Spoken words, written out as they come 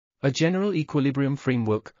A general equilibrium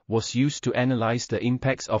framework was used to analyze the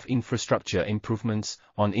impacts of infrastructure improvements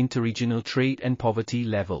on interregional trade and poverty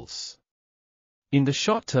levels. In the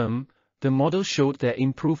short term, the model showed that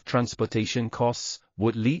improved transportation costs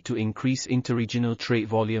would lead to increased interregional trade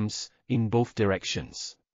volumes in both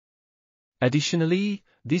directions. Additionally,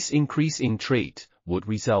 this increase in trade would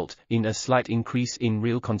result in a slight increase in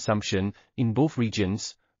real consumption in both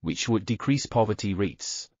regions, which would decrease poverty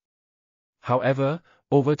rates. However,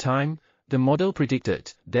 over time, the model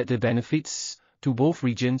predicted that the benefits to both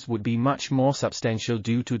regions would be much more substantial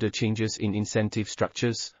due to the changes in incentive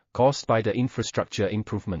structures caused by the infrastructure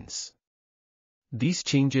improvements. These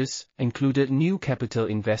changes included new capital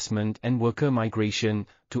investment and worker migration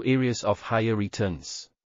to areas of higher returns.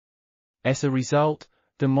 As a result,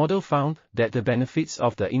 the model found that the benefits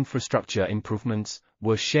of the infrastructure improvements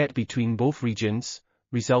were shared between both regions,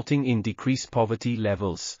 resulting in decreased poverty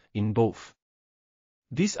levels in both.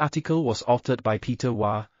 This article was authored by Peter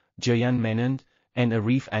Warr, Jayant Menon, and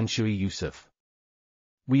Arief Anshory Yusuf.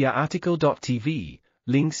 We are RTCLTV,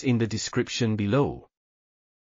 links in the description below.